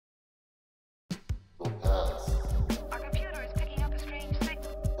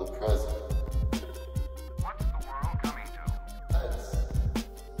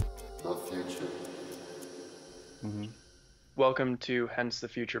Welcome to Hence the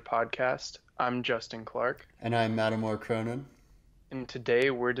Future podcast. I'm Justin Clark, And I'm Mattimore Cronin. and today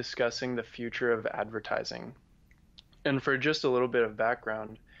we're discussing the future of advertising. And for just a little bit of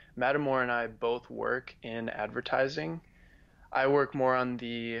background, Mattimore and I both work in advertising. I work more on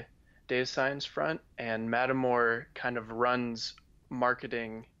the data science front, and Mattimore kind of runs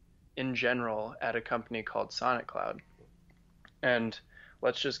marketing in general at a company called Sonic Cloud. And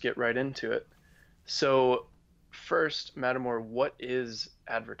let's just get right into it. So, first, Mattimore, what is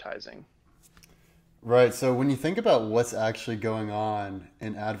advertising? Right, so when you think about what's actually going on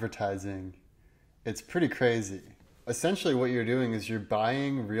in advertising, it's pretty crazy. Essentially, what you're doing is you're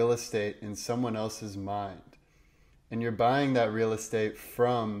buying real estate in someone else's mind. And you're buying that real estate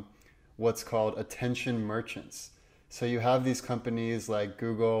from what's called attention merchants. So you have these companies like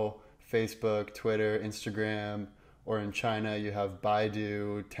Google, Facebook, Twitter, Instagram, or in China, you have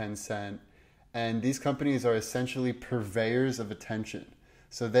Baidu, Tencent. And these companies are essentially purveyors of attention.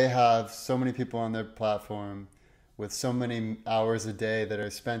 So they have so many people on their platform with so many hours a day that are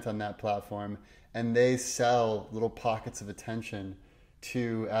spent on that platform, and they sell little pockets of attention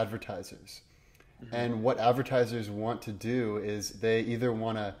to advertisers. And what advertisers want to do is they either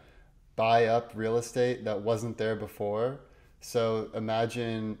want to buy up real estate that wasn't there before. So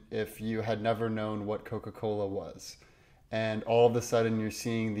imagine if you had never known what Coca-Cola was, and all of a sudden you're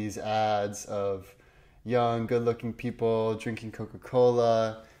seeing these ads of young, good-looking people drinking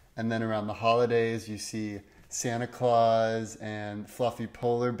Coca-Cola, and then around the holidays you see Santa Claus and Fluffy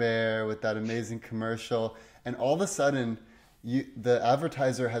Polar Bear with that amazing commercial, and all of a sudden the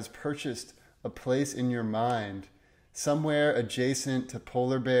advertiser has purchased a place in your mind somewhere adjacent to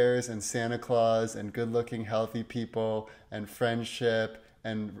polar bears and Santa Claus and good-looking healthy people and friendship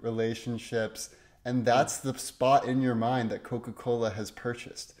and relationships, and that's the spot in your mind that Coca-Cola has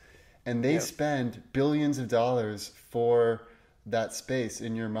purchased. And they Yeah. spend billions of dollars for that space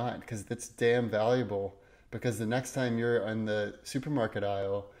in your mind because it's damn valuable. Because the next time you're in the supermarket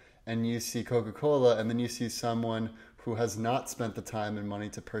aisle and you see Coca-Cola and then you see someone who has not spent the time and money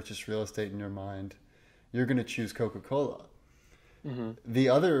to purchase real estate in your mind, you're going to choose Coca-Cola. hmm The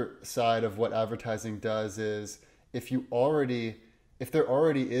other side of what advertising does is if there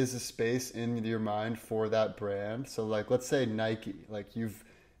already is a space in your mind for that brand, so like let's say Nike, like you've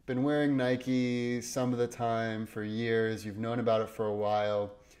been wearing Nike some of the time for years, you've known about it for a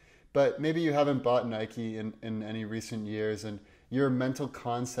while, but maybe you haven't bought Nike in any recent years, and your mental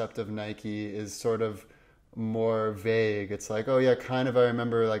concept of Nike is sort of more vague. It's like, oh yeah, kind of I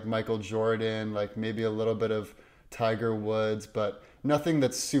remember like Michael Jordan, like maybe a little bit of Tiger Woods, but nothing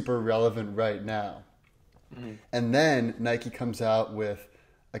that's super relevant right now. hmm And then Nike comes out with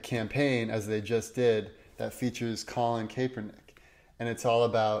a campaign, as they just did, that features Colin Kaepernick. And it's all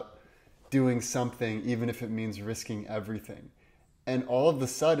about doing something, even if it means risking everything. And all of a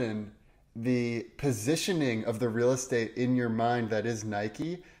sudden, the positioning of the real estate in your mind that is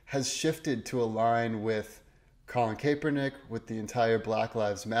Nike has shifted to align with Colin Kaepernick, with the entire Black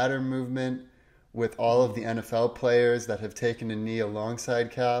Lives Matter movement, with all of the NFL players that have taken a knee alongside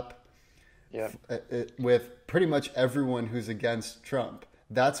Cap, Yeah. with pretty much everyone who's against Trump.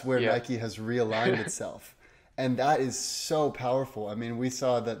 That's where Yeah. Nike has realigned itself. And that is so powerful. I mean, we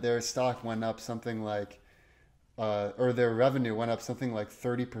saw that their stock went up something like, or their revenue went up something like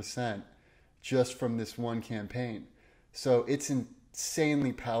 30% just from this one campaign. So it's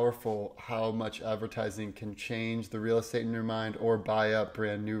insanely powerful how much advertising can change the real estate in your mind or buy up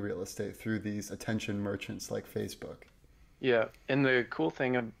brand new real estate through these attention merchants like Facebook. Yeah. And the cool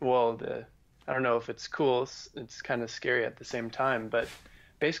thing, I don't know if it's cool, it's kind of scary at the same time, but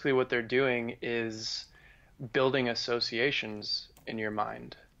basically what they're doing is building associations in your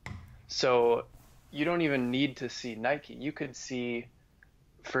mind. So you don't even need to see Nike. You could see,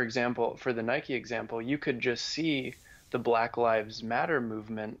 for example, for the Nike example, you could just see the Black Lives Matter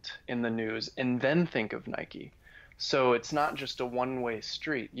movement in the news and then think of Nike. So it's not just a one-way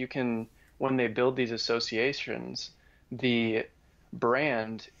street. You can, when they build these associations, the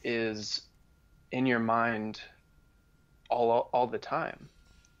brand is in your mind all the time.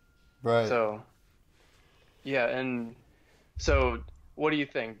 Right. So, yeah, and so what do you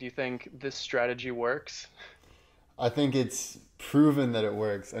think? Do you think this strategy works? I think it's proven that it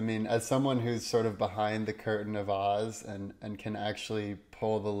works. I mean, as someone who's sort of behind the curtain of Oz and can actually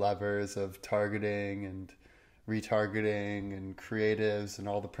pull the levers of targeting and retargeting and creatives and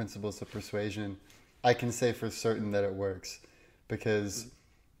all the principles of persuasion, I can say for certain that it works because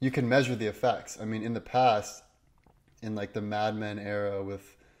you can measure the effects. I mean, in the past, in like the Mad Men era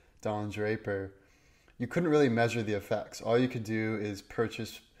with Don Draper, you couldn't really measure the effects. All you could do is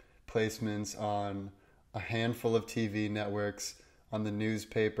purchase placements on a handful of TV networks, on the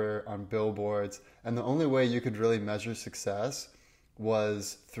newspaper, on billboards. And the only way you could really measure success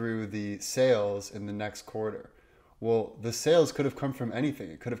was through the sales in the next quarter. Well, the sales could have come from anything.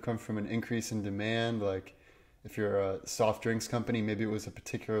 It could have come from an increase in demand, like if you're a soft drinks company, maybe it was a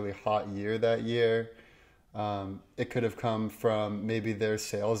particularly hot year that year. It could have come from maybe their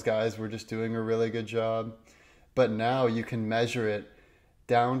sales guys were just doing a really good job. But now you can measure it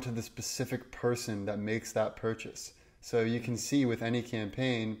down to the specific person that makes that purchase. So you can see with any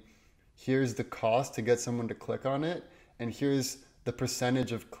campaign, here's the cost to get someone to click on it, and here's the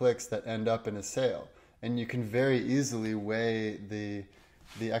percentage of clicks that end up in a sale. And you can very easily weigh the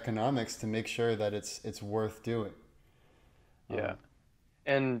economics to make sure that it's worth doing. Yeah.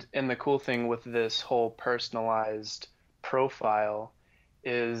 And the cool thing with this whole personalized profile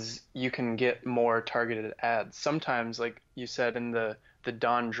is you can get more targeted ads. Sometimes, like you said, in the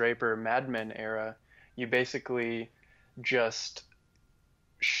Don Draper Mad Men era, you basically just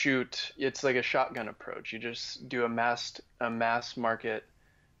shoot. It's like a shotgun approach. You just do a mass market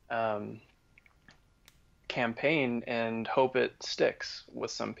campaign and hope it sticks with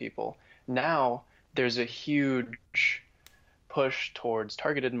some people. Now there's a huge push towards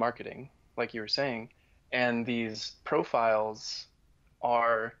targeted marketing, like you were saying, and these profiles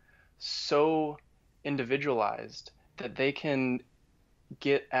are so individualized that they can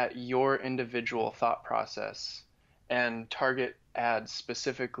get at your individual thought process and target ads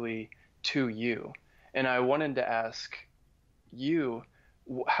specifically to you. And I wanted to ask you,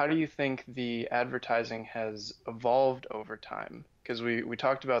 how do you think the advertising has evolved over time? Because we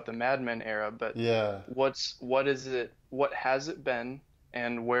talked about the Mad Men era, but Yeah. what has it been,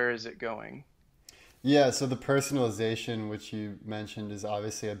 and where is it going? Yeah, so the personalization, which you mentioned, is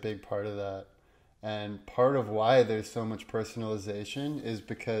obviously a big part of that. And part of why there's so much personalization is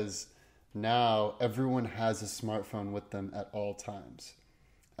because now everyone has a smartphone with them at all times.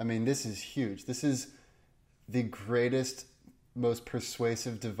 I mean, this is huge. This is the greatest, most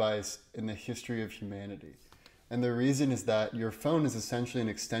persuasive device in the history of humanity. And the reason is that your phone is essentially an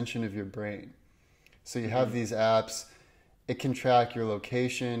extension of your brain. So you have these apps, it can track your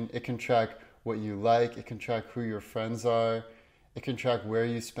location, it can track what you like, it can track who your friends are, it can track where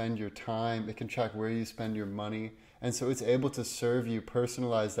you spend your time, it can track where you spend your money. And so it's able to serve you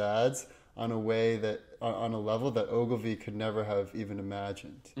personalized ads on a way that, on a level that Ogilvy could never have even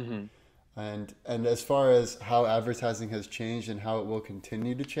imagined. Mm-hmm. And as far as how advertising has changed and how it will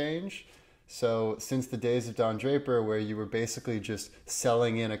continue to change, so since the days of Don Draper, where you were basically just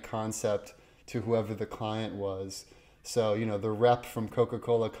selling in a concept to whoever the client was. So, you know, the rep from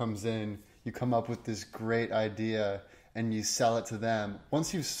Coca-Cola comes in, you come up with this great idea and you sell it to them.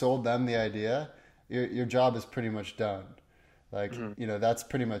 Once you've sold them the idea, your job is pretty much done. Like, you know, that's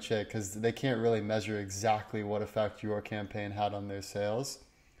pretty much it, because they can't really measure exactly what effect your campaign had on their sales.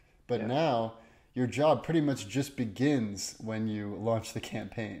 But now your job pretty much just begins when you launch the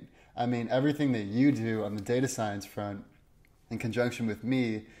campaign. I mean, everything that you do on the data science front in conjunction with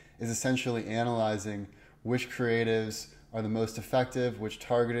me is essentially analyzing which creatives are the most effective, which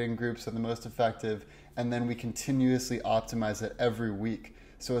targeting groups are the most effective, and then we continuously optimize it every week.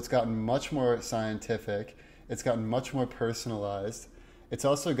 So it's gotten much more scientific, it's gotten much more personalized, it's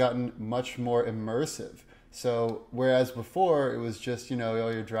also gotten much more immersive. So whereas before it was just, you know, oh,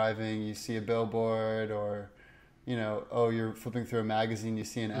 you're driving, you see a billboard, or, you know, oh, you're flipping through a magazine, you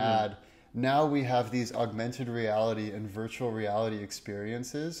see an ad. Now we have these augmented reality and virtual reality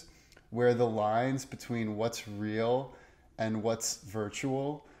experiences where the lines between what's real and what's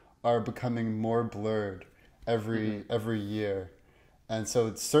virtual are becoming more blurred every year. And so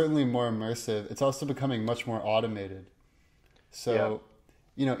it's certainly more immersive. It's also becoming much more automated. So,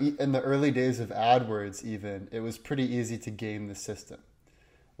 you know, in the early days of AdWords even, it was pretty easy to game the system.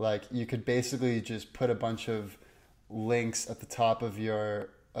 Like, you could basically just put a bunch of links at the top of your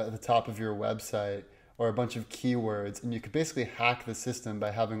website, or a bunch of keywords, and you could basically hack the system by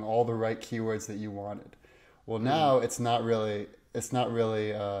having all the right keywords that you wanted. Well, now it's not really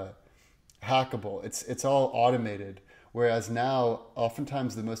hackable. It's all automated. Whereas now,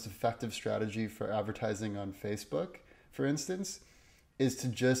 oftentimes the most effective strategy for advertising on Facebook, for instance, is to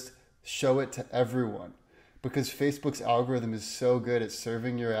just show it to everyone, because Facebook's algorithm is so good at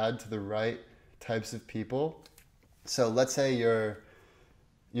serving your ad to the right types of people. So let's say you're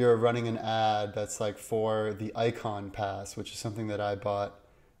running an ad that's like for the Icon Pass, which is something that I bought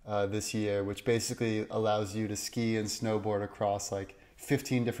this year, which basically allows you to ski and snowboard across like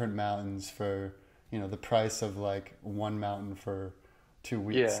 15 different mountains for, you know, the price of like one mountain for 2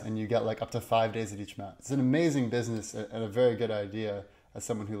 weeks. And you get like up to 5 days at each mountain. It's an amazing business and a very good idea as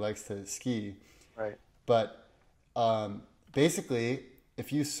someone who likes to ski. Right. But basically,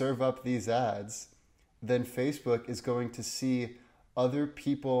 if you serve up these ads, then Facebook is going to see other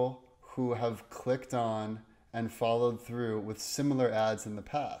people who have clicked on and followed through with similar ads in the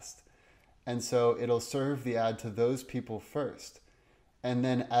past. And so it'll serve the ad to those people first. And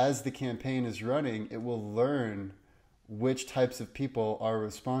then as the campaign is running, it will learn which types of people are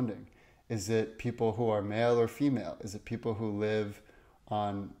responding. Is it people who are male or female? Is it people who live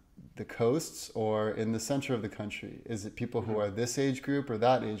on the coasts or in the center of the country? Is it people who are this age group or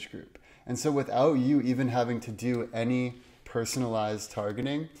that age group? And so without you even having to do any personalized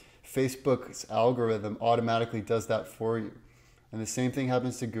targeting, Facebook's algorithm automatically does that for you. And the same thing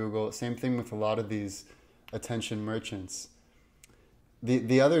happens to Google, same thing with a lot of these attention merchants.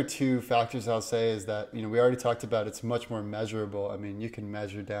 The other two factors I'll say is that, we already talked about it's much more measurable. I mean, you can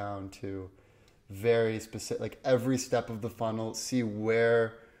measure down to very specific, like every step of the funnel, see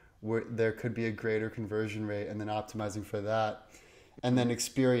where there could be a greater conversion rate and then optimizing for that. And then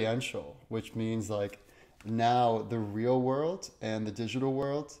experiential, which means like now the real world and the digital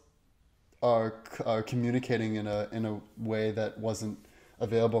world are communicating in a way that wasn't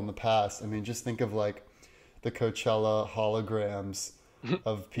available in the past. I mean, just think of like the Coachella holograms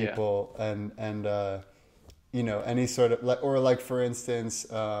of people and any sort of or like for instance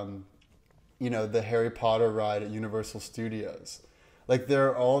the Harry Potter ride at Universal Studios. Like there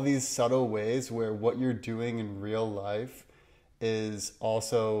are all these subtle ways where what you're doing in real life is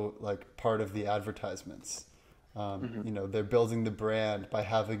also like part of the advertisements. They're building the brand by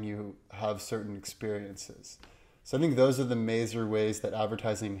having you have certain experiences. So I think those are the major ways that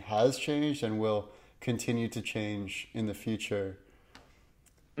advertising has changed and will continue to change in the future.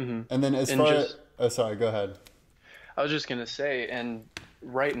 And then sorry, go ahead. I was just going to say, and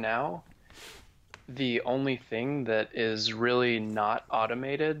right now, the only thing that is really not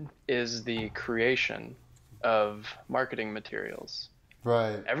automated is the creation of marketing materials.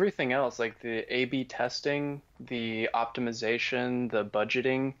 Right. Everything else, like the A/B testing, the optimization, the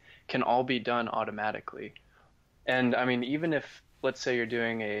budgeting, can all be done automatically. And I mean, even if, let's say you're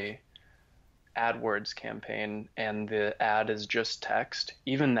doing a AdWords campaign and the ad is just text,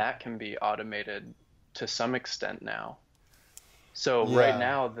 even that can be automated to some extent now. So right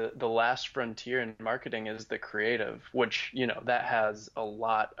now, the last frontier in marketing is the creative, which, that has a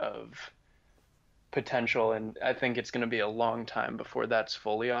lot of potential, and I think it's going to be a long time before that's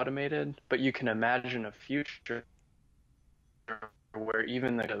fully automated. But you can imagine a future where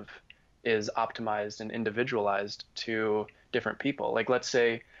even the creative is optimized and individualized to different people. Like let's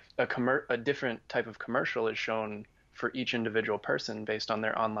say a different type of commercial is shown for each individual person based on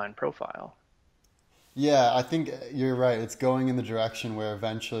their online profile. Yeah, I think you're right. It's going in the direction where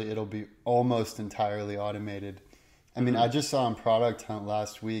eventually it'll be almost entirely automated. I mean, I just saw on Product Hunt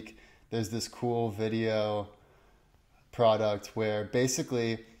last week, there's this cool video product where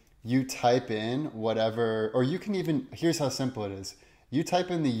basically you type in whatever, or you can even, here's how simple it is. You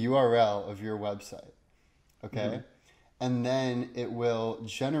type in the URL of your website, okay? And then it will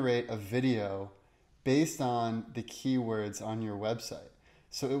generate a video based on the keywords on your website.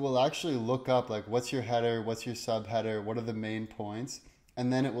 So it will actually look up like what's your header, what's your subheader, what are the main points,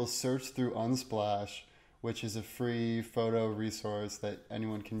 and then it will search through Unsplash, which is a free photo resource that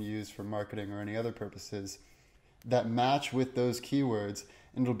anyone can use for marketing or any other purposes that match with those keywords,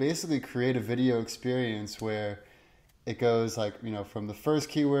 and it'll basically create a video experience where it goes like, from the first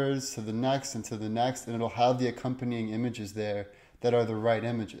keywords to the next and to the next, and it'll have the accompanying images there that are the right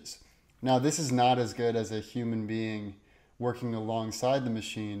images. Now, this is not as good as a human being working alongside the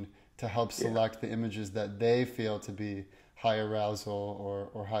machine to help select the images that they feel to be high arousal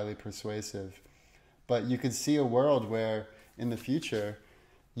or highly persuasive. But you could see a world where in the future,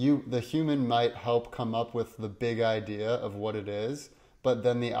 the human might help come up with the big idea of what it is, but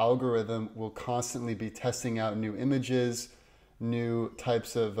then the algorithm will constantly be testing out new images, new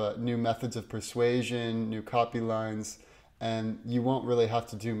types of new methods of persuasion, new copy lines, and you won't really have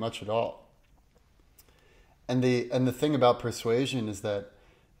to do much at all. And the thing about persuasion is that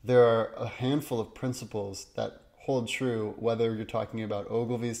there are a handful of principles that hold true whether you're talking about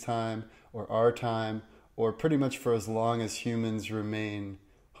Ogilvy's time or our time, or pretty much for as long as humans remain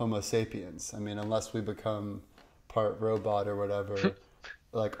Homo sapiens. I mean, unless we become part robot or whatever,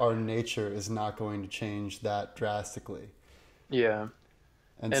 like our nature is not going to change that drastically. Yeah.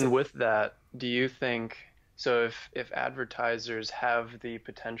 And so, with that, do you think, so if advertisers have the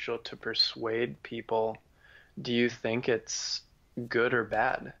potential to persuade people, do you think it's good or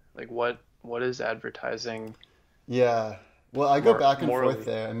bad? Like what is advertising? Yeah. Well, I go back and morally forth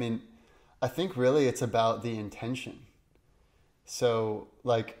there. I mean, I think really it's about the intention. So,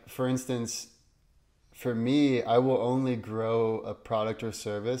 like, for instance, for me, I will only grow a product or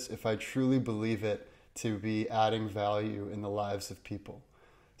service if I truly believe it to be adding value in the lives of people.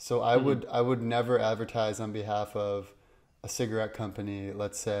 So I would never advertise on behalf of a cigarette company,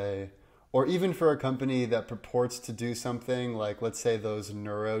 let's say, or even for a company that purports to do something like, let's say, those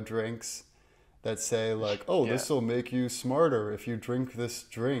neuro drinks that say like, oh, Yeah. this will make you smarter if you drink this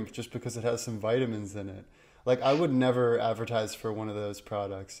drink just because it has some vitamins in it. Like, I would never advertise for one of those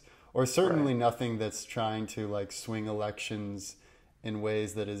products, or Right. certainly nothing that's trying to like swing elections in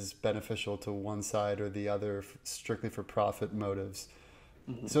ways that is beneficial to one side or the other, strictly for profit motives.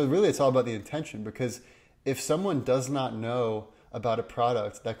 Hmm. So really, it's all about the intention, because if someone does not know about a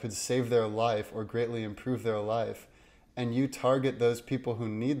product that could save their life or greatly improve their life, and you target those people who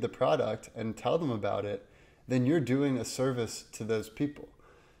need the product and tell them about it, then you're doing a service to those people.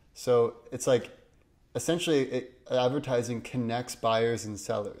 So it's like, essentially, advertising connects buyers and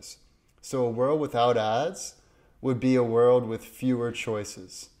sellers. So a world without ads would be a world with fewer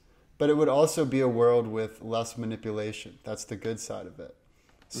choices, but it would also be a world with less manipulation. That's the good side of it.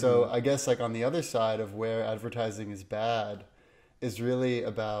 So Hmm. I guess like on the other side of where advertising is bad is really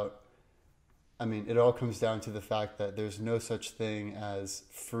about, I mean, it all comes down to the fact that there's no such thing as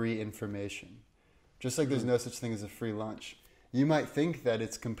free information. Just like there's Hmm. no such thing as a free lunch. You might think that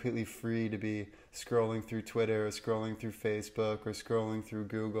it's completely free to be scrolling through Twitter or scrolling through Facebook or scrolling through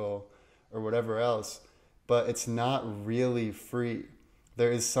Google or whatever else, but it's not really free.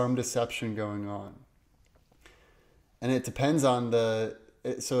 There is some deception going on. And it depends on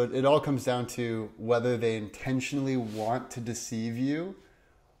so it all comes down to whether they intentionally want to deceive you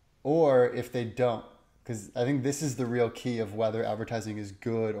or if they don't. Because I think this is the real key of whether advertising is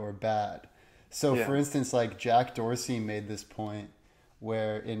good or bad. So, for Yeah. instance, like Jack Dorsey made this point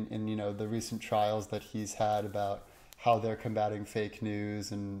where in the recent trials that he's had about how they're combating fake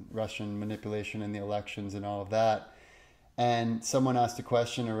news and Russian manipulation in the elections and all of that. And someone asked a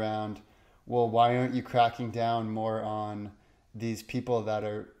question around, well, why aren't you cracking down more on these people that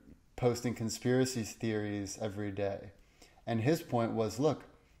are posting conspiracy theories every day? And his point was, look,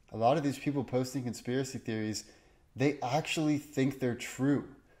 a lot of these people posting conspiracy theories, they actually think they're true.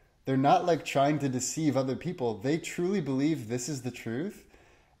 They're not like trying to deceive other people. They truly believe this is the truth.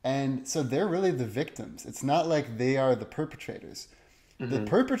 And so they're really the victims. It's not like they are the perpetrators. The Hmm.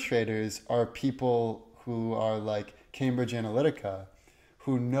 perpetrators are people who are like Cambridge Analytica,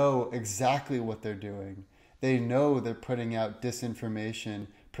 who know exactly what they're doing. They know they're putting out disinformation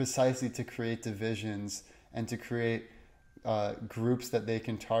precisely to create divisions and to create groups that they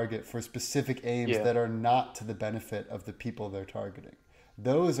can target for specific aims Yeah. that are not to the benefit of the people they're targeting.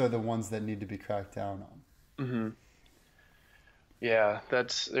 Those are the ones that need to be cracked down on. Hmm. Yeah,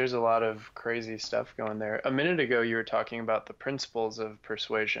 there's a lot of crazy stuff going there. A minute ago, you were talking about the principles of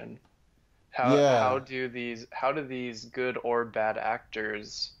persuasion. How Yeah, do these good or bad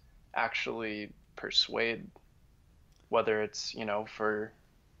actors actually persuade, whether it's, for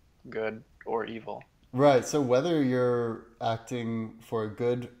good or evil? right. So whether you're acting for a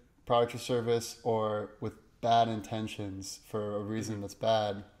good product or service or with bad intentions for a Hmm. reason that's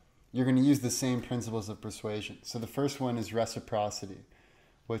bad, you're going to use the same principles of persuasion. So the first one is reciprocity,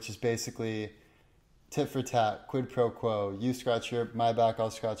 which is basically tit for tat, quid pro quo. You scratch my back,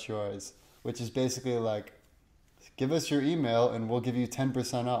 I'll scratch yours, which is basically like, give us your email and we'll give you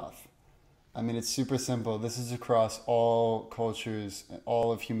 10% off. I mean, it's super simple. This is across all cultures.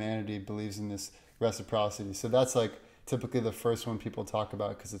 All of humanity believes in this reciprocity. So that's like typically the first one people talk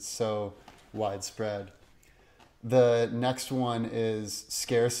about because it's so widespread. The next one is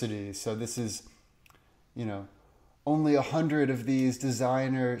scarcity. So this is, you know, only 100 of these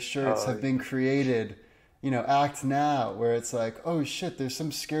designer shirts Oh, have been created. Act now, where it's like, oh shit, there's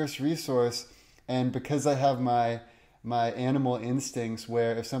some scarce resource, and because I have my animal instincts,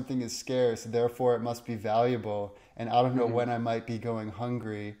 where if something is scarce, therefore it must be valuable, and I don't know hmm, when I might be going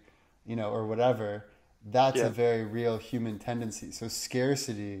hungry, or whatever. That's a yeah. very real human tendency. So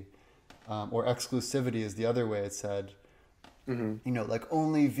scarcity, or exclusivity is the other way it's said. Hmm. Like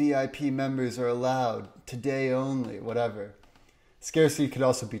only VIP members are allowed, today only, whatever. Scarcity could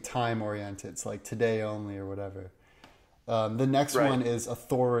also be time oriented. It's like today only or whatever. The next Right. one is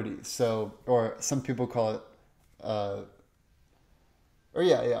authority. So, or some people call it, uh, or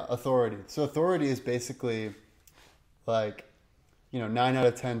yeah, authority. So authority is basically like, 9 out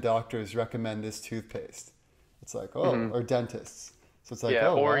of 10 doctors recommend this toothpaste. It's like, oh, Hmm. or dentists. So it's like, Yeah,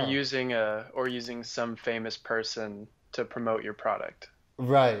 oh or wow, using some famous person to promote your product.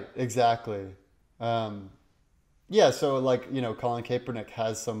 right, exactly. Um, Yeah, so like, Colin Kaepernick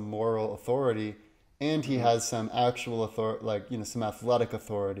has some moral authority and he Hmm. has some actual authority, like, some athletic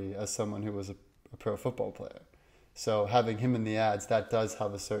authority as someone who was a pro football player. So having him in the ads, that does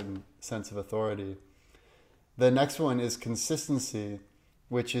have a certain sense of authority. The next one is consistency,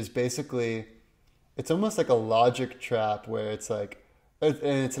 which is basically, it's almost like a logic trap where it's like, and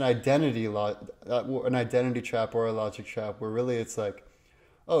it's an an identity trap or a logic trap where really it's like,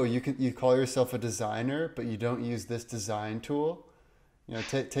 oh, you call yourself a designer, but you don't use this design tool.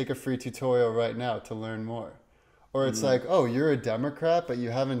 Take a free tutorial right now to learn more. Or it's like, oh, you're a Democrat, but you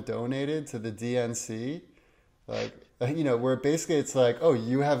haven't donated to the DNC. Like, where basically it's like, oh,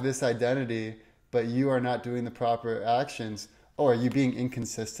 you have this identity, but you are not doing the proper actions. Oh, are you being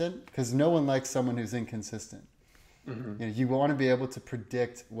inconsistent? Because no one likes someone who's inconsistent. You want to be able to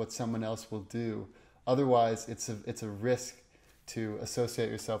predict what someone else will do. Otherwise, it's a risk to associate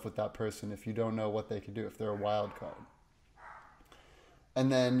yourself with that person if you don't know what they can do, if they're a wild card. And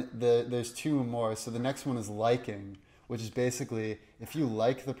then there's two more. So the next one is liking, which is basically if you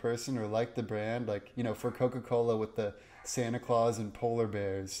like the person or like the brand, like, for Coca-Cola with the Santa Claus and polar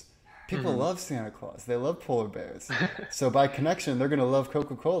bears, people love Santa Claus. They love polar bears. So by connection, they're going to love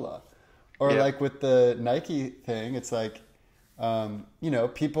Coca-Cola. Or like with the Nike thing, it's like,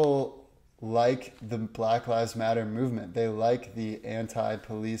 people like the Black Lives Matter movement. They like the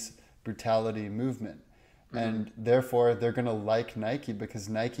anti-police brutality movement. And therefore, they're going to like Nike because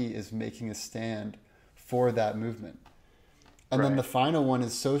Nike is making a stand for that movement. And then the final one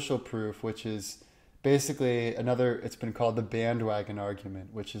is social proof, which is basically it's been called the bandwagon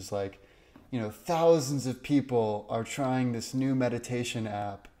argument, which is like, thousands of people are trying this new meditation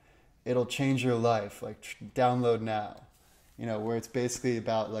app. It'll change your life. Like, download now. Where it's basically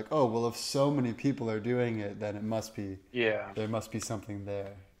about like, oh, well, if so many people are doing it, then there must be something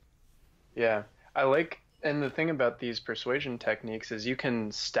there. Yeah. And the thing about these persuasion techniques is you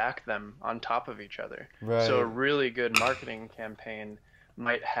can stack them on top of each other. Right. So a really good marketing campaign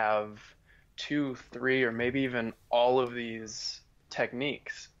might have 2, 3, or maybe even all of these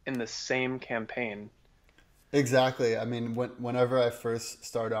techniques in the same campaign. Exactly. I mean, whenever I first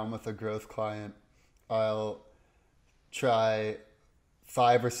start on with a growth client, I'll try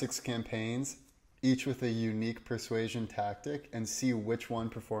 5 or 6 campaigns, each with a unique persuasion tactic, and see which one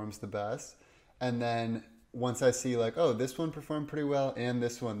performs the best. And then once I see like, oh, this one performed pretty well and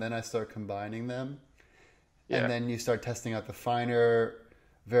this one, then I start combining them. Yeah. And then you start testing out the finer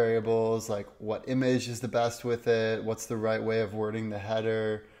variables, like what image is the best with it, what's the right way of wording the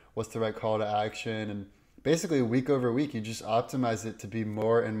header, what's the right call to action. And basically week over week, you just optimize it to be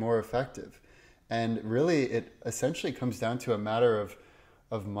more and more effective. And really it essentially comes down to a matter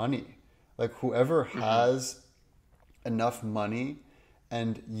of money. Like whoever has enough money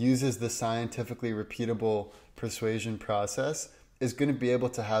and uses the scientifically repeatable persuasion process is going to be able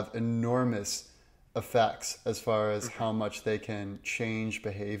to have enormous effects as far as how much they can change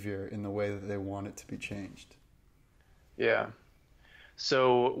behavior in the way that they want it to be changed. Yeah.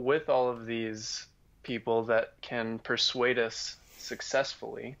 So with all of these people that can persuade us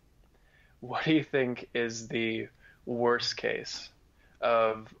successfully, what do you think is the worst case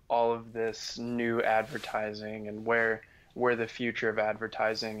of all of this new advertising and where the future of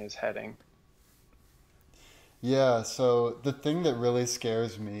advertising is heading? Yeah, so the thing that really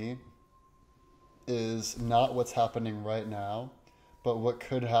scares me is not what's happening right now, but what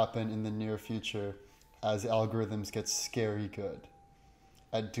could happen in the near future as algorithms get scary good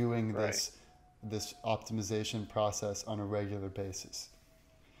at doing this optimization process on a regular basis.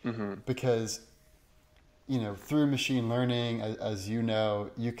 Because through machine learning, as you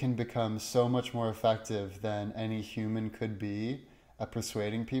can become so much more effective than any human could be at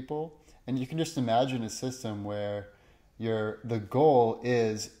persuading people. And you can just imagine a system where the goal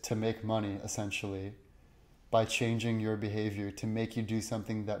is to make money, essentially, by changing your behavior to make you do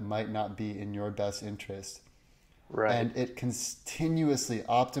something that might not be in your best interest. Right. And it continuously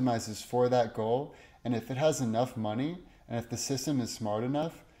optimizes for that goal. And if it has enough money, and if the system is smart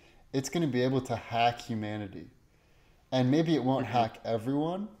enough, it's going to be able to hack humanity. And maybe it won't hack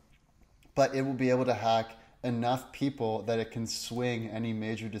everyone, but it will be able to hack enough people that it can swing any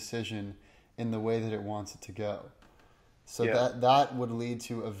major decision in the way that it wants it to go. So that would lead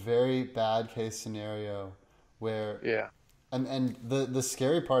to a very bad case scenario where... And the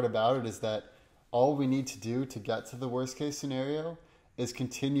scary part about it is that all we need to do to get to the worst case scenario is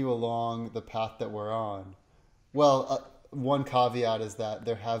continue along the path that we're on. Well, one caveat is that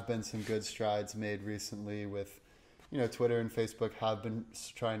there have been some good strides made recently with, Twitter and Facebook have been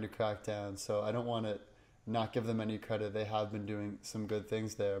trying to crack down. So I don't want to not give them any credit. They have been doing some good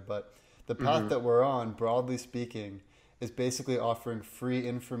things there. But the path that we're on, broadly speaking, is basically offering free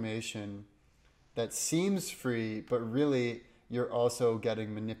information that seems free, but really you're also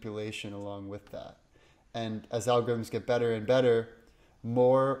getting manipulation along with that. And as algorithms get better and better,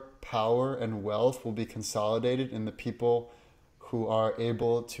 more power and wealth will be consolidated in the people who are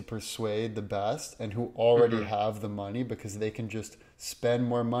able to persuade the best and who already have the money, because they can just spend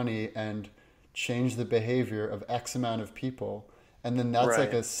more money and change the behavior of X amount of people. And then that's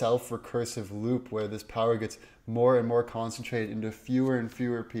like a self-recursive loop where this power gets more and more concentrated into fewer and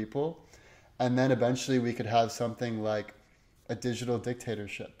fewer people. And then eventually we could have something like a digital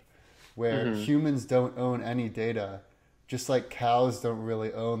dictatorship where humans don't own any data, just like cows don't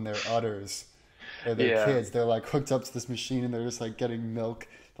really own their udders or their kids. They're like hooked up to this machine and they're just like getting milk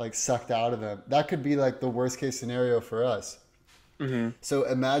like sucked out of them. That could be like the worst case scenario for us. So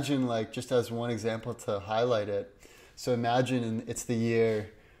imagine, like, just as one example to highlight it, so imagine it's the year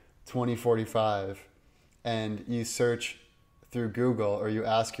 2045 and you search through Google, or you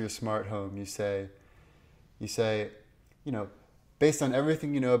ask your smart home, you say, you know, based on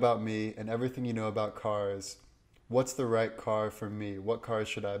everything you know about me and everything you know about cars, what's the right car for me? What car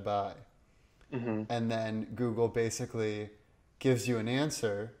should I buy? And then Google basically gives you an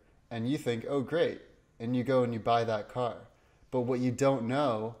answer and you think, oh, great. And you go and you buy that car. But what you don't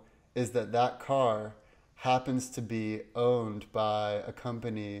know is that that car happens to be owned by a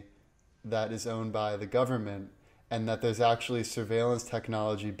company that is owned by the government, and that there's actually surveillance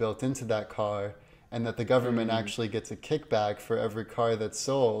technology built into that car, and that the government actually gets a kickback for every car that's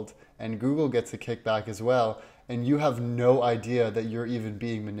sold, and Google gets a kickback as well, and you have no idea that you're even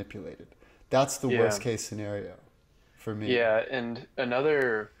being manipulated. That's the worst case scenario for me. Yeah, and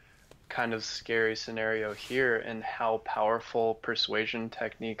another kind of scary scenario here and how powerful persuasion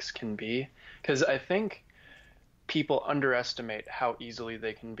techniques can be, because I think people underestimate how easily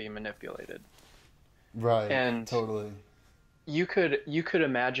they can be manipulated. Right. And totally. You could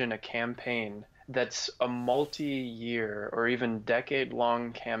imagine a campaign that's a multi-year or even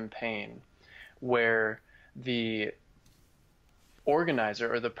decade-long campaign where the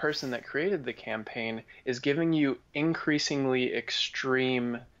organizer or the person that created the campaign is giving you increasingly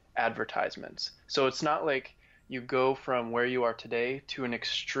extreme advertisements. So it's not like you go from where you are today to an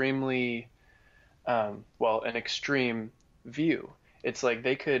extremely an extreme view. It's like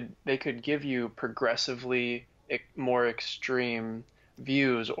they could give you progressively more extreme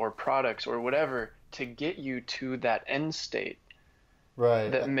views or products or whatever to get you to that end state.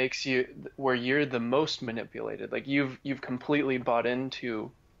 Right. That makes you where you're the most manipulated. Like you've completely bought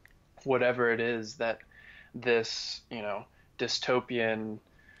into whatever it is that this, dystopian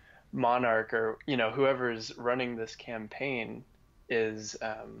monarch or, whoever is running this campaign is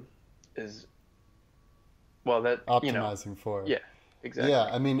well, that optimizing for. Yeah, exactly. Yeah,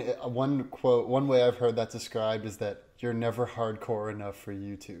 I mean, one way I've heard that described is that you're never hardcore enough for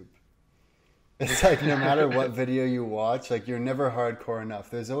YouTube. It's like no matter what video you watch, like you're never hardcore enough.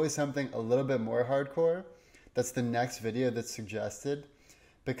 There's always something a little bit more hardcore that's the next video that's suggested,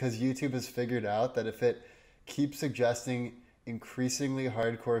 because YouTube has figured out that if it keeps suggesting increasingly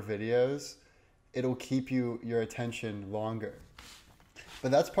hardcore videos, it'll keep your attention longer. But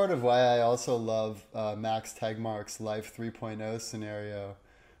that's part of why I also love Max Tegmark's Life 3.0 scenario,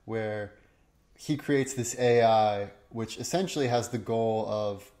 where he creates this AI which essentially has the goal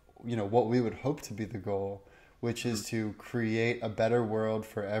of, what we would hope to be the goal, which is to create a better world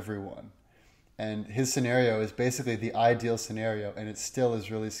for everyone. And his scenario is basically the ideal scenario, and it still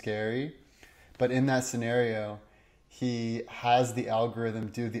is really scary. But in that scenario, he has the algorithm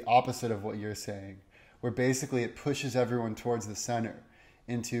do the opposite of what you're saying, where basically it pushes everyone towards the center,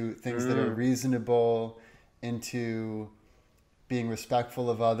 into things that are reasonable, into being respectful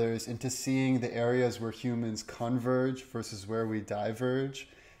of others, into seeing the areas where humans converge versus where we diverge.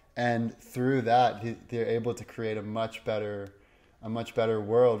 And through that, they're able to create a much better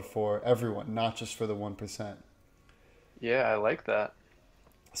world for everyone, not just for the 1%. Yeah, I like that.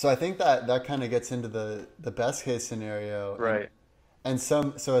 So I think that kind of gets into the best case scenario. Right. And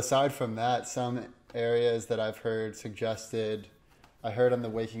so aside from that, some areas that I've heard suggested, I heard on the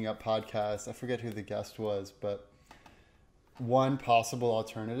Waking Up podcast, I forget who the guest was, but one possible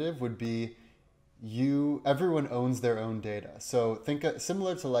alternative would be everyone owns their own data. So think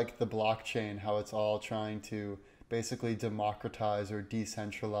similar to like the blockchain, how it's all trying to basically democratize or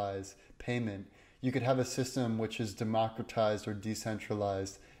decentralize payment. You could have a system which is democratized or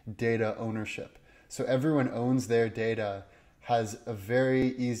decentralized data ownership. So everyone owns their data, has a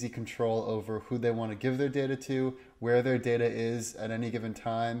very easy control over who they want to give their data to, where their data is at any given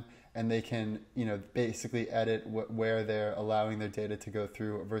time, and they can, basically edit where they're allowing their data to go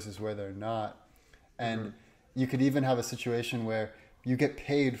through versus where they're not. And you could even have a situation where you get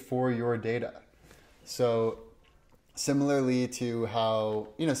paid for your data. So Similarly to how,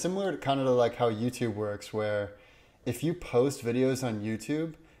 similar to kind of like how YouTube works, where if you post videos on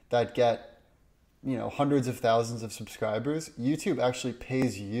YouTube that get, hundreds of thousands of subscribers, YouTube actually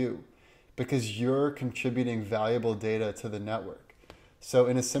pays you because you're contributing valuable data to the network. So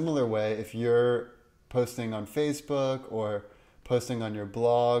in a similar way, if you're posting on Facebook or posting on your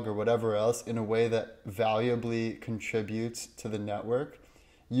blog or whatever else in a way that valuably contributes to the network,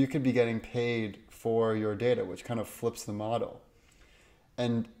 you could be getting paid for your data, which kind of flips the model.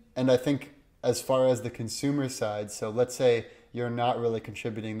 And I think as far as the consumer side, so let's say you're not really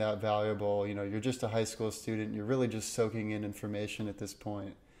contributing that valuable, you're just a high school student, you're really just soaking in information at this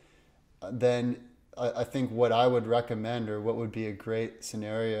point, then I think what I would recommend, or what would be a great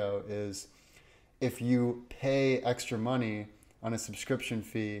scenario, is if you pay extra money on a subscription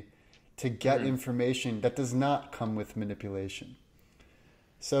fee to get information that does not come with manipulation.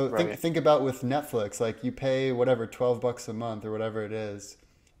 So Right. think about with Netflix, like you pay whatever, $12 a month or whatever it is,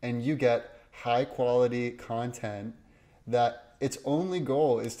 and you get high quality content that its only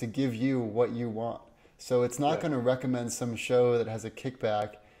goal is to give you what you want. So it's not Right. going to recommend some show that has a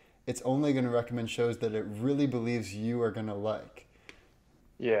kickback. It's only going to recommend shows that it really believes you are going to like.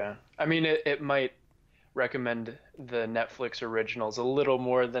 Yeah. I mean, it might recommend the Netflix originals a little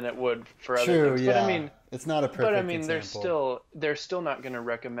more than it would for other True, things. yeah. It's not a But I perfect mean, example. they're still not going to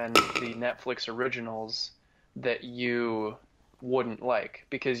recommend the Netflix originals that you wouldn't like,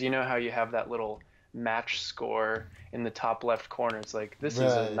 because you know how you have that little match score in the top left corner. It's like this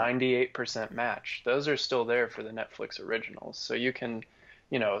is a Right. 98% match. Those are still there for the Netflix originals. So you can,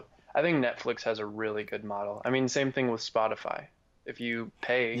 you know, I think Netflix has a really good model. I mean, same thing with Spotify. If you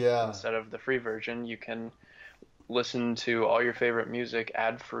pay Yeah. instead of the free version, you can listen to all your favorite music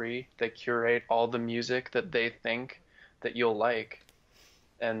ad free. They curate all the music that they think that you'll like.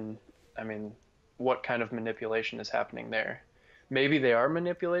 And I mean, what kind of manipulation is happening there? Maybe they are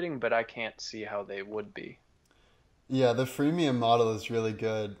manipulating, but I can't see how they would be. Yeah, the freemium model is really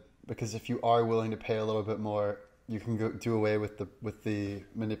good because if you are willing to pay a little bit more, you can go do away with the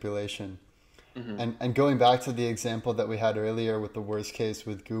manipulation. Hmm. And going back to the example that we had earlier with the worst case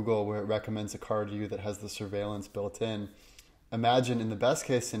with Google, where it recommends a car to you that has the surveillance built in, imagine in the best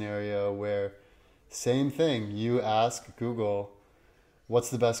case scenario where same thing, you ask Google, what's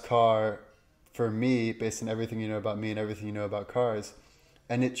the best car for me based on everything you know about me and everything you know about cars,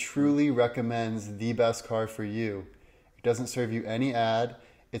 and it truly recommends the best car for you. It doesn't serve you any ad.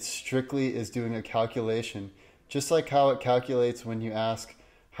 It strictly is doing a calculation, just like how it calculates when you ask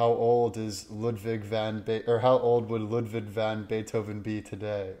how old is or how old would Ludwig van Beethoven be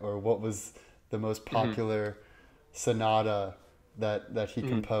today, or what was the most Hmm. popular sonata that he Hmm.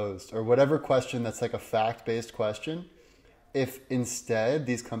 composed, or whatever question that's like a fact-based question. If instead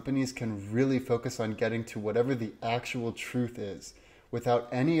these companies can really focus on getting to whatever the actual truth is without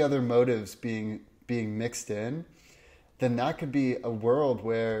any other motives being mixed in, then that could be a world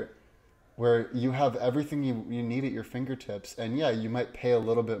where you have everything you need at your fingertips. And yeah, you might pay a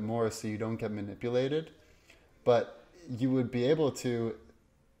little bit more so you don't get manipulated, but you would be able to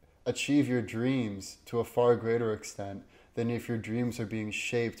achieve your dreams to a far greater extent than if your dreams are being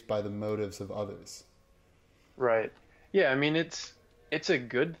shaped by the motives of others. Right. Yeah, I mean, it's a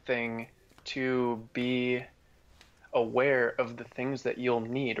good thing to be aware of the things that you'll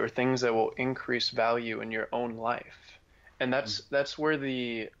need, or things that will increase value in your own life. And that's where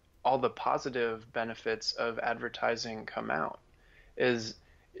the all the positive benefits of advertising come out. Is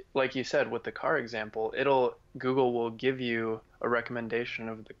like you said with the car example, it'll Google will give you a recommendation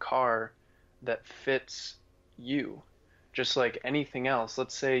of the car that fits you. Just like anything else.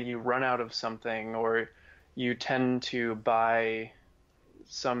 Let's say you run out of something, or you tend to buy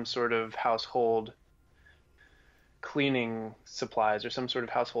some sort of household cleaning supplies or some sort of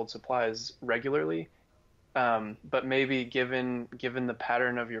household supplies regularly. But maybe given the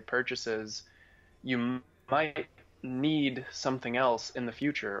pattern of your purchases, you might need something else in the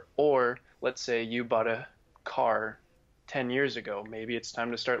future. Or let's say you bought a car 10 years ago. Maybe it's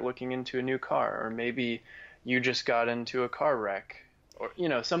time to start looking into a new car, or maybe you just got into a car wreck, or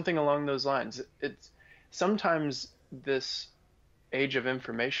something along those lines. It's sometimes this age of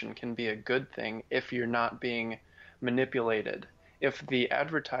information can be a good thing if you're not being manipulated. If the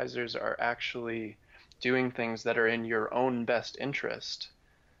advertisers are actually doing things that are in your own best interest,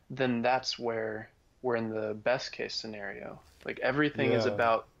 then that's where we're in the best case scenario. Like everything is Yeah,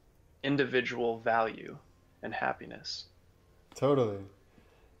 about individual value and happiness. totally.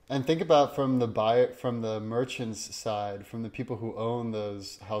 And think about from the merchant's side, from the people who own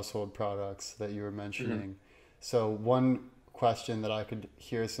those household products that you were Hmm. mentioning. So one question that I could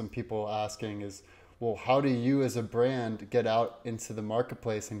hear some people asking is, well, how do you as a brand get out into the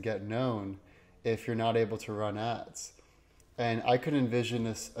marketplace and get known if you're not able to run ads? And I could envision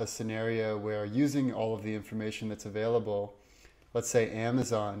a scenario where, using all of the information that's available, let's say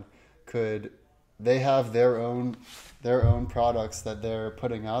Amazon could, they have their own products that they're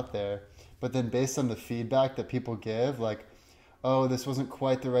putting out there, but then based on the feedback that people give, like, oh, this wasn't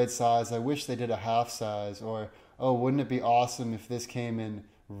quite the right size, I wish they did a half size, or oh, wouldn't it be awesome if this came in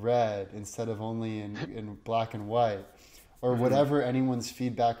red instead of only in black and white, or whatever anyone's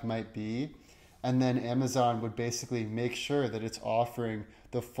feedback might be. And then Amazon would basically make sure that it's offering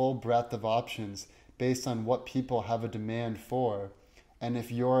the full breadth of options based on what people have a demand for. And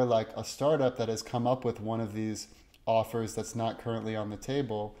if you're like a startup that has come up with one of these offers that's not currently on the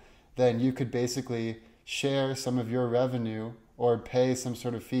table, then you could basically share some of your revenue or pay some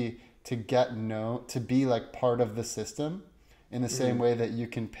sort of fee to get known, to be like part of the system, in the same way that you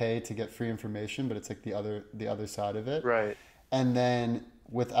can pay to get free information, but it's like the other side of it. Right. And then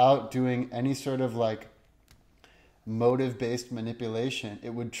without doing any sort of like motive-based manipulation,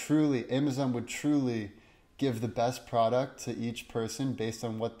 Amazon would truly give the best product to each person based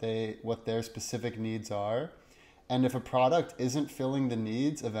on what their specific needs are. And if a product isn't filling the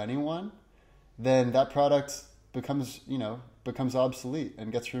needs of anyone, then that product becomes obsolete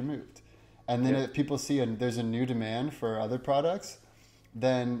and gets removed. And then if people see there's a new demand for other products,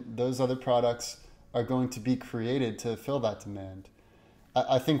 then those other products are going to be created to fill that demand.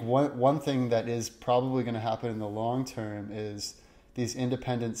 I think one thing that is probably going to happen in the long term is these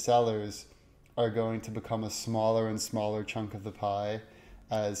independent sellers are going to become a smaller and smaller chunk of the pie,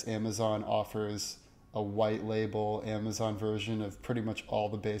 as Amazon offers a white label Amazon version of pretty much all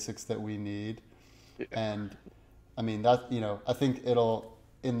the basics that we need. And I mean, that, I think it'll,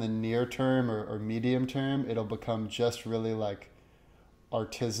 in the near term or medium term, it'll become just really like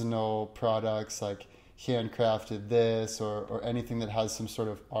artisanal products, like handcrafted this, or anything that has some sort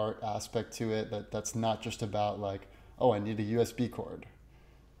of art aspect to it, that's not just about like, oh, I need a USB cord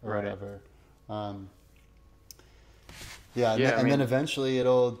or whatever. Then eventually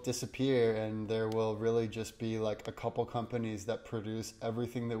it'll disappear, and there will really just be like a couple companies that produce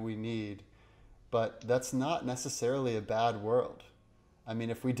everything that we need. But that's not necessarily a bad world. I mean,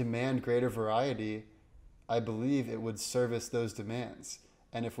 if we demand greater variety, I believe it would service those demands.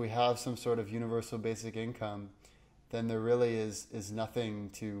 And if we have some sort of universal basic income, then there really is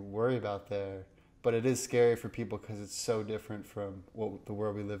nothing to worry about there. But it is scary for people because it's so different from the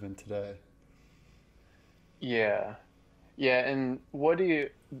world we live in today. Yeah. Yeah, and what do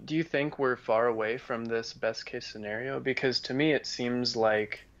you think we're far away from this best case scenario? Because to me it seems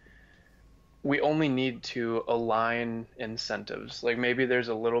like we only need to align incentives. Like maybe there's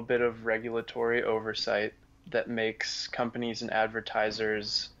a little bit of regulatory oversight that makes companies and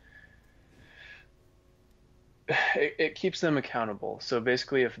advertisers, it keeps them accountable. So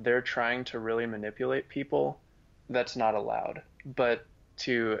basically, if they're trying to really manipulate people, that's not allowed. But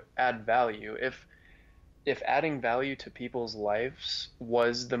to add value, if adding value to people's lives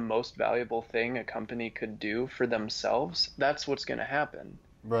was the most valuable thing a company could do for themselves, that's what's going to happen.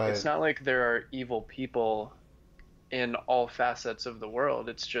 Right. It's not like there are evil people in all facets of the world.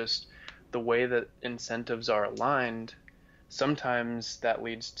 It's just the way that incentives are aligned. Sometimes that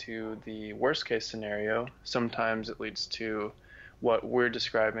leads to the worst case scenario. Sometimes it leads to what we're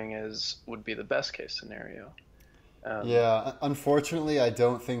describing as would be the best case scenario. Unfortunately, I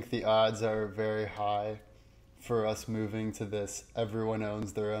don't think the odds are very high for us moving to this everyone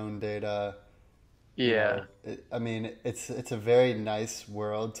owns their own data. Yeah. It's a very nice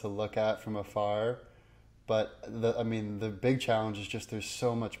world to look at from afar, but the big challenge is just there's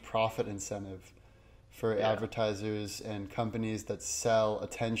so much profit incentive for advertisers and companies that sell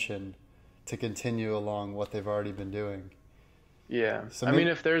attention to continue along what they've already been doing. Yeah. So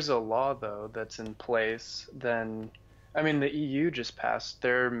if there's a law though that's in place, then the EU just passed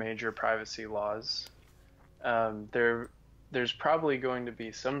their major privacy laws. There's probably going to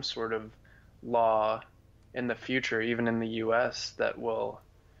be some sort of law in the future, even in the US, that will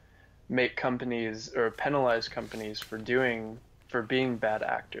make companies or penalize companies for being bad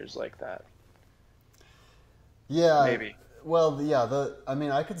actors like that. Yeah, maybe. Well, yeah,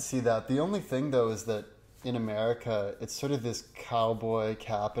 I could see that. The only thing though is that in America, it's sort of this cowboy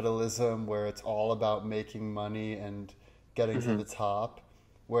capitalism where it's all about making money and getting to the top.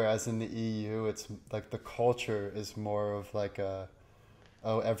 Whereas in the EU, it's like the culture is more of like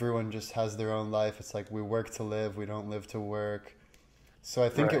everyone just has their own life. It's like we work to live, we don't live to work. So I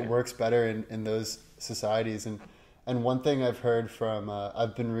think it works better in those societies. And one thing I've heard from,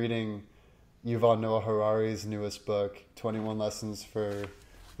 I've been reading Yuval Noah Harari's newest book, 21 Lessons for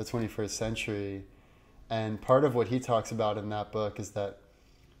the 21st Century. And part of what he talks about in that book is that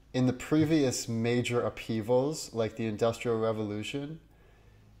in the previous major upheavals, like the Industrial Revolution,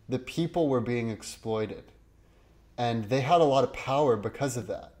 the people were being exploited. And they had a lot of power because of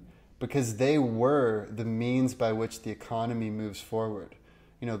that, because they were the means by which the economy moves forward.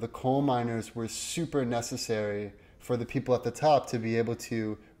 You know, the coal miners were super necessary for the people at the top to be able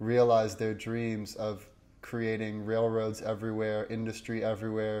to realize their dreams of creating railroads everywhere, industry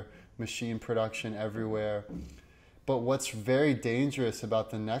everywhere, machine production everywhere. But what's very dangerous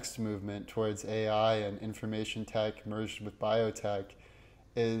about the next movement towards AI and information tech merged with biotech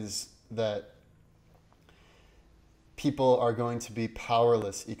is that people are going to be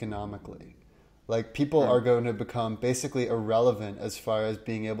powerless economically. Like, people are going to become basically irrelevant as far as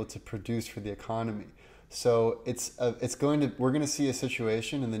being able to produce for the economy. So we're going to see a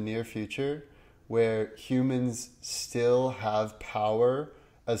situation in the near future where humans still have power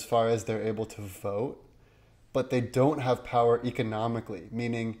as far as they're able to vote, but they don't have power economically,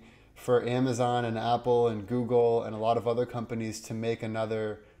 meaning for Amazon and Apple and Google and a lot of other companies to make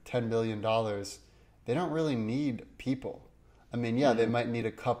another $10 billion, they don't really need people. I mean, yeah, they might need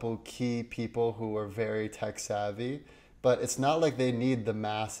a couple key people who are very tech savvy, but it's not like they need the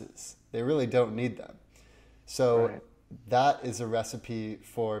masses. They really don't need them. So Right. that is a recipe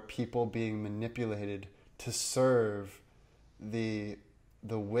for people being manipulated to serve the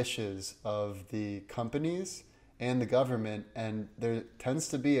wishes of the companies and the government, and there tends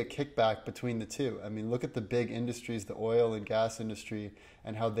to be a kickback between the two. I mean, look at the big industries, the oil and gas industry,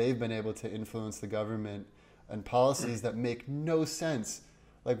 and how they've been able to influence the government and policies that make no sense.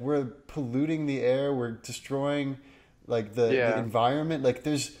 Like, we're polluting the air, we're destroying like the Yeah. environment. Like,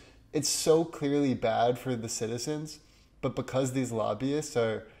 it's so clearly bad for the citizens, but because these lobbyists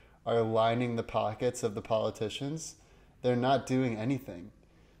are lining the pockets of the politicians, they're not doing anything.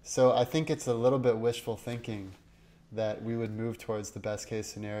 So I think it's a little bit wishful thinking that we would move towards the best case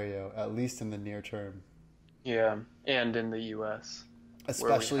scenario, at least in the near term. Yeah. And in the US,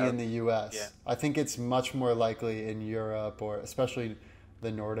 where we Especially in have, the yeah. US. I think it's much more likely in Europe, or especially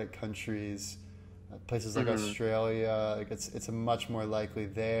the Nordic countries, places like Hmm. Australia. Like, it's much more likely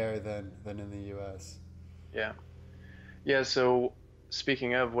there than in the US. Yeah. Yeah. So,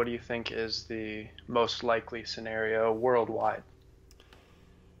 speaking of, what do you think is the most likely scenario worldwide?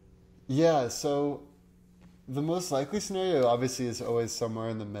 Yeah, so the most likely scenario obviously is always somewhere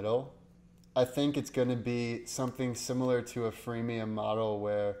in the middle. I think it's going to be something similar to a freemium model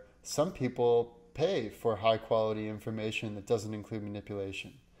where some people pay for high quality information that doesn't include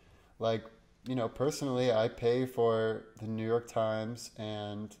manipulation. Like, personally, I pay for the New York Times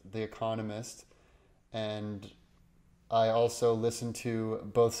and The Economist, and I also listen to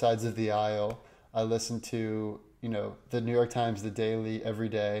both sides of the aisle. I listen to, the New York Times, the Daily, every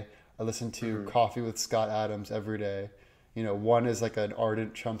day. I listen to Hmm. Coffee with Scott Adams every day. One is like an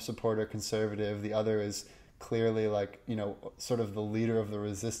ardent Trump supporter conservative. The other is clearly like, sort of the leader of the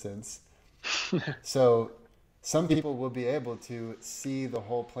resistance. So some people will be able to see the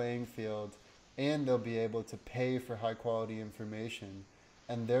whole playing field, and they'll be able to pay for high quality information,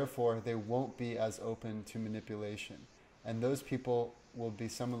 and therefore they won't be as open to manipulation. And those people will be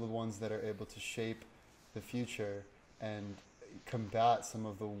some of the ones that are able to shape the future and combat some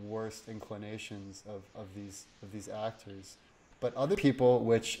of the worst inclinations of these actors. But other people,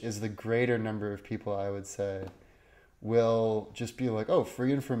 which is the greater number of people, I would say, will just be like, oh,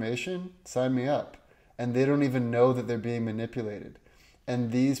 free information? Sign me up. And they don't even know that they're being manipulated.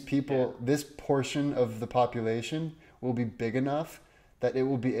 And these Yeah. people, this portion of the population will be big enough that it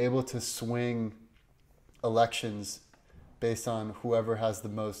will be able to swing elections based on whoever has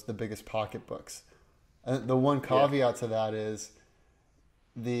the biggest pocketbooks. And the one Yeah. caveat to that is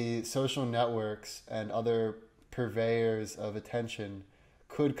the social networks and other purveyors of attention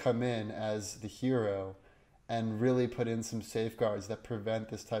could come in as the hero and really put in some safeguards that prevent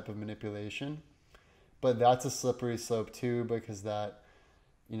this type of manipulation. But that's a slippery slope too, because that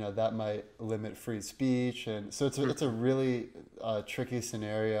might limit free speech, and so it's a really tricky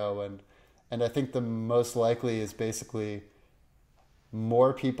scenario. And I think the most likely is basically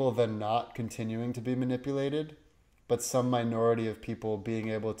more people than not continuing to be manipulated, but some minority of people being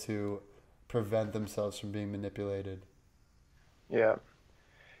able to prevent themselves from being manipulated. Yeah.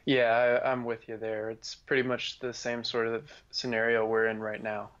 Yeah, I'm with you there. It's pretty much the same sort of scenario we're in right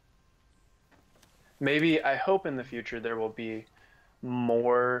now. Maybe I hope in the future there will be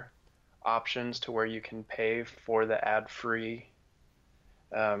more options to where you can pay for the ad-free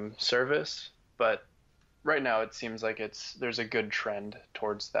service, but right now it seems like there's a good trend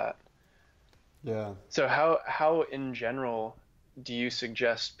towards that. Yeah. So how in general do you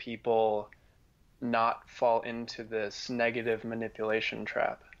suggest people not fall into this negative manipulation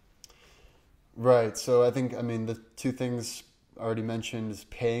trap. Right. So I mean, the two things already mentioned is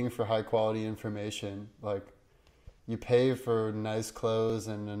paying for high quality information. Like, you pay for nice clothes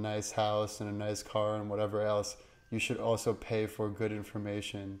and a nice house and a nice car and whatever else. You should also pay for good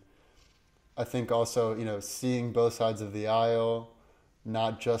information. I think also, seeing both sides of the aisle,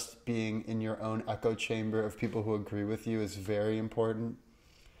 not just being in your own echo chamber of people who agree with you, is very important.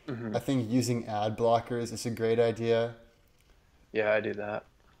 Hmm. I think using ad blockers is a great idea. Yeah, I do that.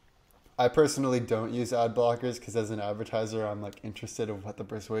 I personally don't use ad blockers because as an advertiser, I'm like interested in what the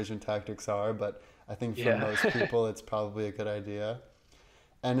persuasion tactics are, but I think for Yeah. most people, it's probably a good idea.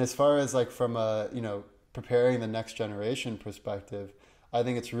 And as far as like from a, preparing the next generation perspective, I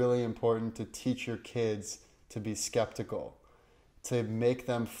think it's really important to teach your kids to be skeptical, to make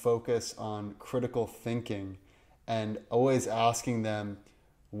them focus on critical thinking and always asking them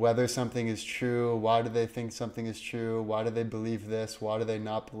whether something is true, why do they think something is true, why do they believe this, why do they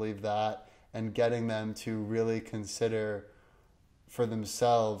not believe that, and getting them to really consider for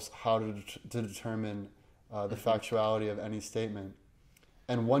themselves how to determine the Hmm. factuality of any statement.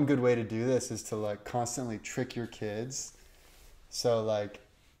 And one good way to do this is to like constantly trick your kids. So like,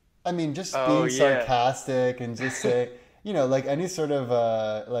 I mean, just Oh being yeah. sarcastic and just say, like any sort of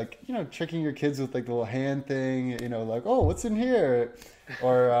tricking your kids with like the little hand thing, like, oh, what's in here,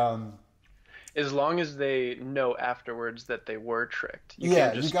 or As long as they know afterwards that they were tricked. You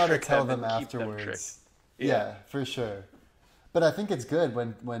can't yeah, you just got to trick tell them them and keep them tricked. afterwards. Yeah. Yeah, for sure. But I think it's good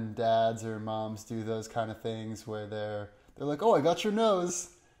when dads or moms do those kind of things where they're like, "Oh, I got your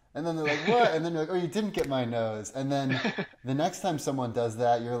nose," and then they're like, "What?" And then you're like, "Oh, you didn't get my nose." And then the next time someone does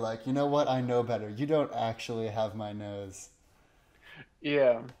that, you're like, "You know what? I know better. You don't actually have my nose."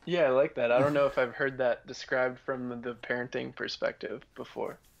 Yeah. Yeah, I like that. I don't know if I've heard that described from the parenting perspective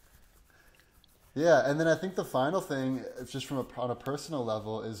before. Yeah, and then I think the final thing, just on a personal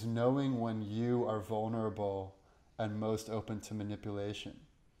level, is knowing when you are vulnerable and most open to manipulation.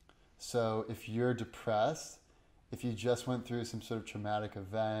 So if you're depressed, if you just went through some sort of traumatic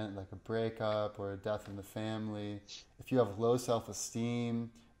event like a breakup or a death in the family, if you have low self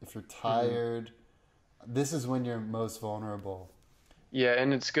esteem, if you're Hmm. tired, this is when you're most vulnerable. Yeah,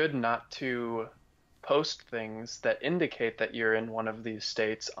 and it's good not to post things that indicate that you're in one of these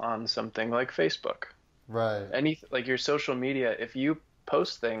states on something like Facebook. Right. Like your social media, if you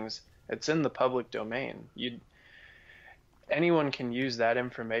post things, it's in the public domain. Anyone can use that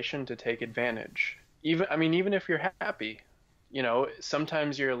information to take advantage. Even if you're happy,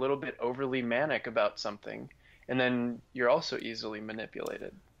 sometimes you're a little bit overly manic about something, and then you're also easily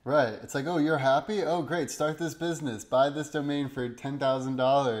manipulated. Right. It's like, oh, you're happy? Oh, great. Start this business. Buy this domain for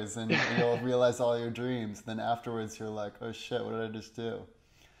 $10,000 and you'll realize all your dreams. Then afterwards, you're like, oh shit, what did I just do?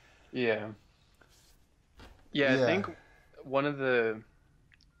 Yeah. Yeah, I Yeah. think one of the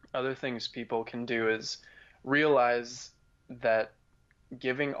other things people can do is realize that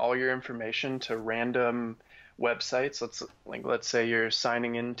giving all your information to random websites, let's say you're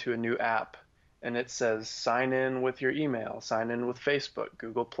signing into a new app and it says sign in with your email, sign in with Facebook,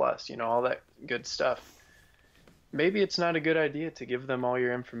 Google Plus, all that good stuff. Maybe it's not a good idea to give them all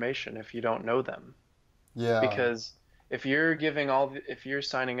your information if you don't know them, Yeah. because if you're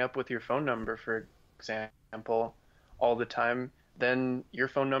signing up with your phone number, for example, all the time, then your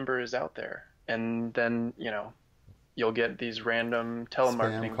phone number is out there, and then you'll get these random Spam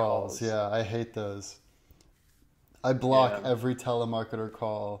telemarketing calls. calls. Yeah, I hate those. I block Yeah. every telemarketer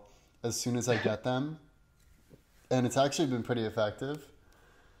call as soon as I get them, and it's actually been pretty effective.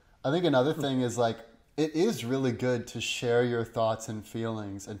 I think another thing is like it is really good to share your thoughts and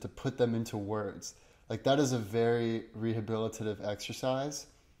feelings and to put them into words. Like that is a very rehabilitative exercise,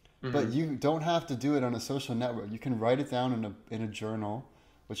 but Hmm. you don't have to do it on a social network. You can write it down in a journal,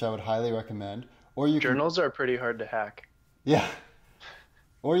 which I would highly recommend, or you can Journals are pretty hard to hack. yeah,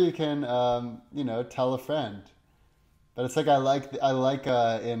 or you can tell a friend. But it's like I like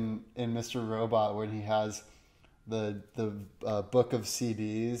in Mr. Robot when he has the book of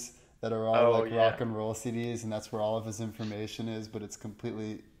CDs that are all Oh like rock yeah. and roll CDs, and that's where all of his information is, but it's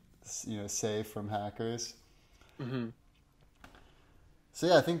completely safe from hackers. Hmm. So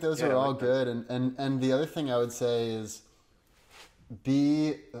yeah, I think those Yeah, I are all like those. good. And the other thing I would say is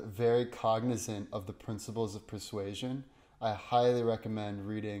be very cognizant of the principles of persuasion. I highly recommend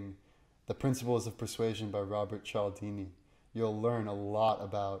reading The Principles of Persuasion by Robert Cialdini. You'll learn a lot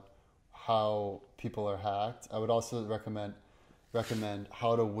about how people are hacked. I would also recommend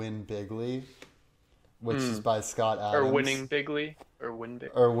How to Win Bigly, which is Mm. by Scott Or Adams. winning bigly, or win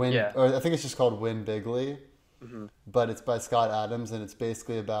big. Or Yeah. I think it's just called Win Bigly, Hmm. but it's by Scott Adams, and it's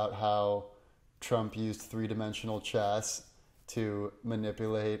basically about how Trump used three-dimensional chess to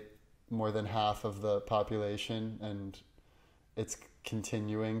manipulate more than half of the population, and it's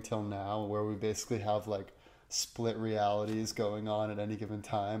continuing till now, where we basically have like split realities going on at any given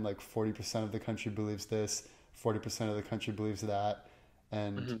time. Like 40% of the country believes this, 40% of the country believes that,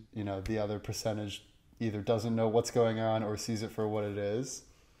 and you know, the other percentage either doesn't know what's going on or sees it for what it is.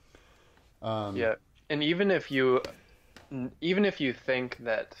 Yeah. And even if you think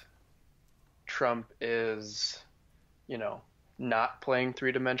that Trump is, you know, not playing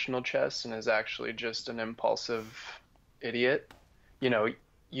three-dimensional chess and is actually just an impulsive idiot, you know,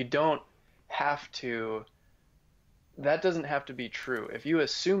 you don't have to, that doesn't have to be true. If you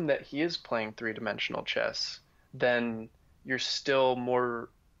assume that he is playing three-dimensional chess, then you're still more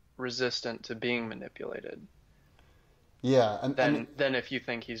resistant to being manipulated. Yeah, than if you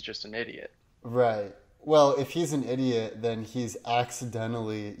think he's just an idiot. Right. Well, if he's an idiot, then he's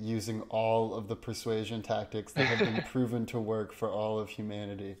accidentally using all of the persuasion tactics that have been proven to work for all of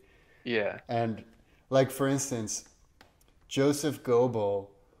humanity. Yeah. And, like, for instance, Joseph Goebbels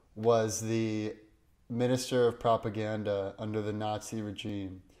was the minister of propaganda under the Nazi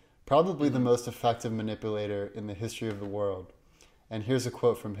regime, probably the most effective manipulator in the history of the world. And here's a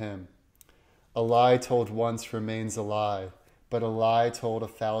quote from him. "A lie told once remains a lie, but a lie told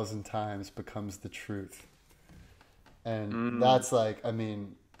 1,000 times becomes the truth." And that's like, I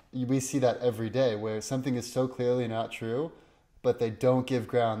mean, we see that every day where something is so clearly not true, but they don't give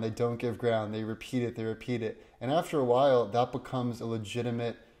ground, they repeat it. And after a while, that becomes a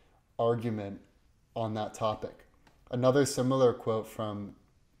legitimate argument on that topic. Another similar quote from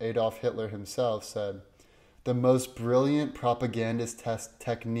Adolf Hitler himself said, "The most brilliant propagandist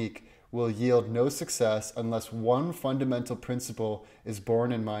technique will yield no success unless one fundamental principle is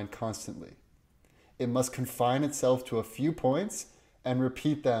borne in mind constantly. It must confine itself to a few points and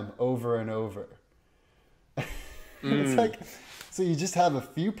repeat them over and over." It's like, so you just have a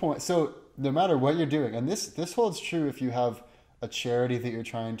few points. So no matter what you're doing, and this holds true if you have a charity that you're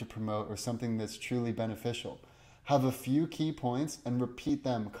trying to promote or something that's truly beneficial. Have a few key points and repeat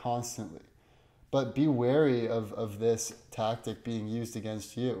them constantly. But be wary of this tactic being used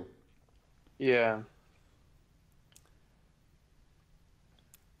against you. Yeah.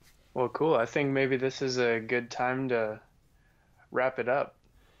 Well, cool. I think maybe this is a good time to wrap it up.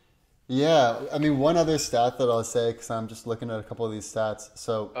 Yeah, I mean, one other stat that I'll say, because I'm just looking at a couple of these stats.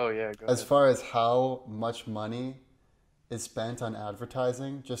 So, Oh, yeah, go as ahead. far as how much money is spent on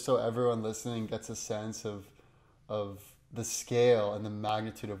advertising, just so everyone listening gets a sense of the scale and the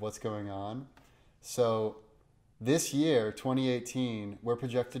magnitude of what's going on. So, this year, 2018, we're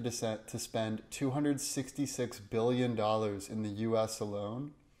projected to spend $266 billion in the U.S.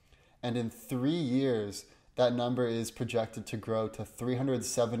 alone. And in 3 years, that number is projected to grow to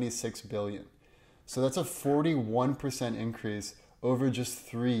 $376 billion. So that's a 41% increase over just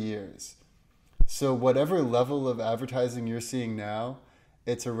 3 years. So whatever level of advertising you're seeing now,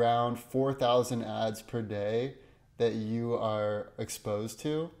 it's around 4,000 ads per day that you are exposed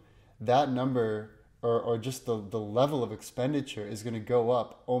to. That number, or just the level of expenditure, is going to go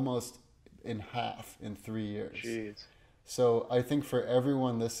up almost in half in 3 years. Jeez. So I think for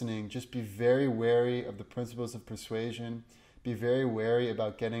everyone listening, just be very wary of the principles of persuasion. Be very wary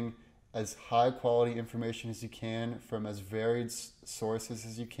about getting as high quality information as you can from as varied sources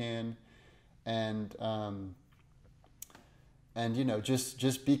as you can. And you know,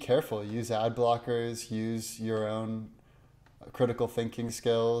 just be careful. Use ad blockers, use your own critical thinking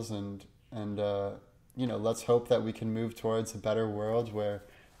skills, and you know, let's hope that we can move towards a better world where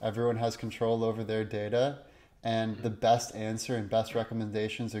everyone has control over their data, and the best answer and best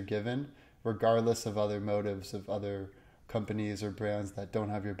recommendations are given regardless of other motives of other companies or brands that don't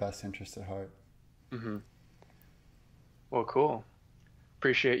have your best interest at heart. Mm-hmm. Well, cool.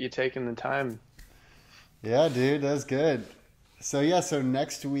 Appreciate you taking the time. Yeah, dude, that's good. So yeah, so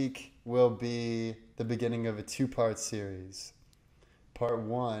next week will be the beginning of a 2-part series. Part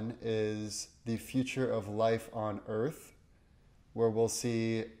 1 is the future of life on Earth, where we'll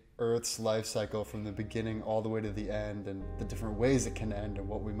see Earth's life cycle from the beginning all the way to the end, and the different ways it can end and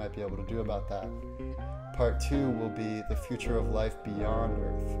what we might be able to do about that. Part 2 will be the future of life beyond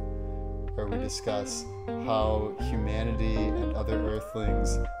Earth, where we discuss how humanity and other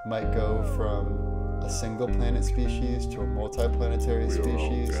Earthlings might go from a single planet species to a multiplanetary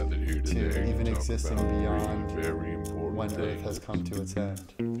species to even existing beyond when Earth has come to its end.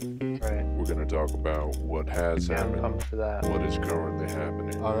 Right. We're going to talk about what has I'm happened, pumped for that. what is currently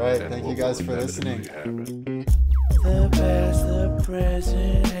happening. All right, and thank what you guys will for listening. inevitably happen. The past, the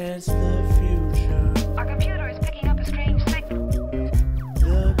present, and the future. Our computer is picking up a strange signal.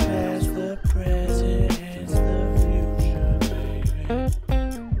 The past, the present.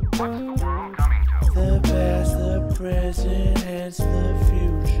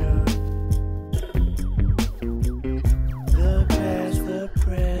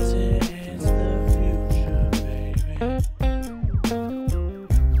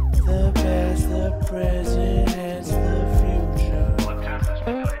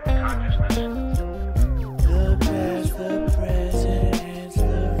 Hey.